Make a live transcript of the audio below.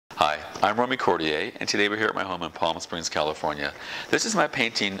Hi, I'm Romi Cortier, and today we're here at my home in Palm Springs, California. This is my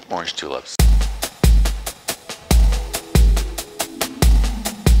painting, Orange Tulips.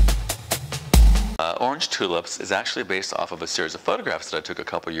 Orange Tulips is actually based off of a series of photographs that I took a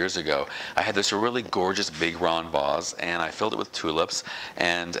couple years ago. I had this really gorgeous big round vase, and I filled it with tulips,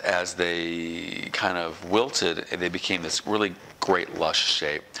 and as they kind of wilted, they became this really great lush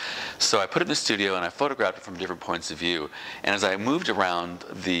shape. So I put it in the studio and I photographed it from different points of view, and as I moved around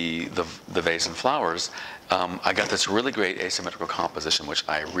the vase and flowers, I got this really great asymmetrical composition, which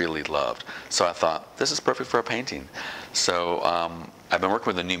I really loved. So I thought, this is perfect for a painting. So I've been working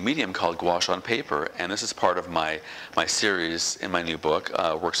with a new medium called gouache on paper, and this is part of my series in my new book,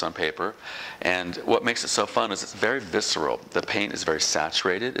 Works on Paper. And what makes it so fun is it's very visceral. The paint is very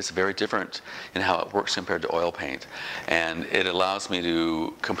saturated. It's very different in how it works compared to oil paint. And it allows me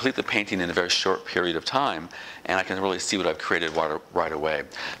to complete the painting in a very short period of time, and I can really see what I've created right away.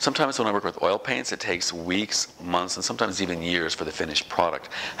 Sometimes when I work with oil paints, it takes weeks, months, and sometimes even years for the finished product.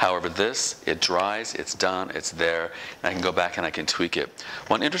 However, this, it dries, it's done, it's there, and I can go back and I can tweak it.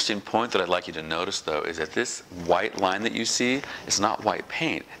 One interesting point that I'd like you to notice, though, is that this white line that you see is not white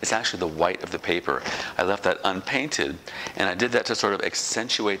paint. It's actually the white of the paper. I left that unpainted, and I did that to sort of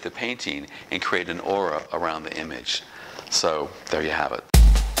accentuate the painting and create an aura around the image. So there you have it.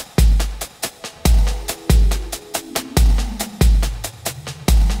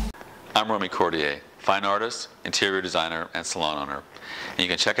 I'm Romi Cortier, fine artist, interior designer, and salon owner. And you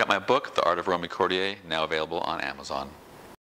can check out my book, The Art of Romi Cortier, now available on Amazon.